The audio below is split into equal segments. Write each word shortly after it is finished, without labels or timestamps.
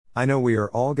I know we are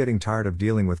all getting tired of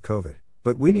dealing with COVID,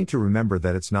 but we need to remember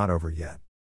that it's not over yet.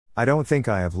 I don't think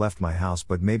I have left my house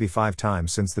but maybe 5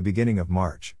 times since the beginning of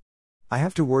March. I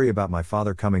have to worry about my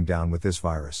father coming down with this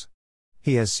virus.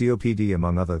 He has COPD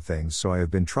among other things, so I have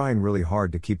been trying really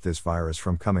hard to keep this virus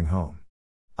from coming home.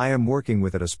 I am working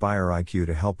with at Aspire IQ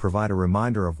to help provide a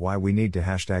reminder of why we need to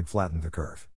 #flatten the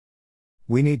curve.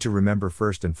 We need to remember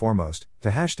first and foremost,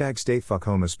 to #stay fuck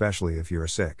home, especially if you are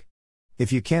sick.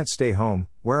 If you can't stay home,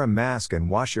 wear a mask and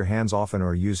wash your hands often,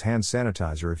 or use hand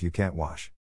sanitizer if you can't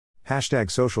wash.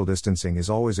 #social distancing is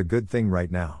always a good thing right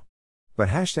now. But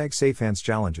 #safe hands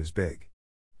challenge is big.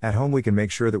 At home we can make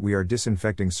sure that we are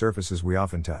disinfecting surfaces we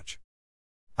often touch.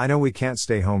 I know we can't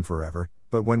stay home forever,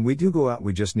 but when we do go out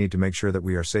we just need to make sure that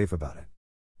we are safe about it.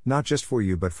 Not just for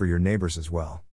you but for your neighbors as well.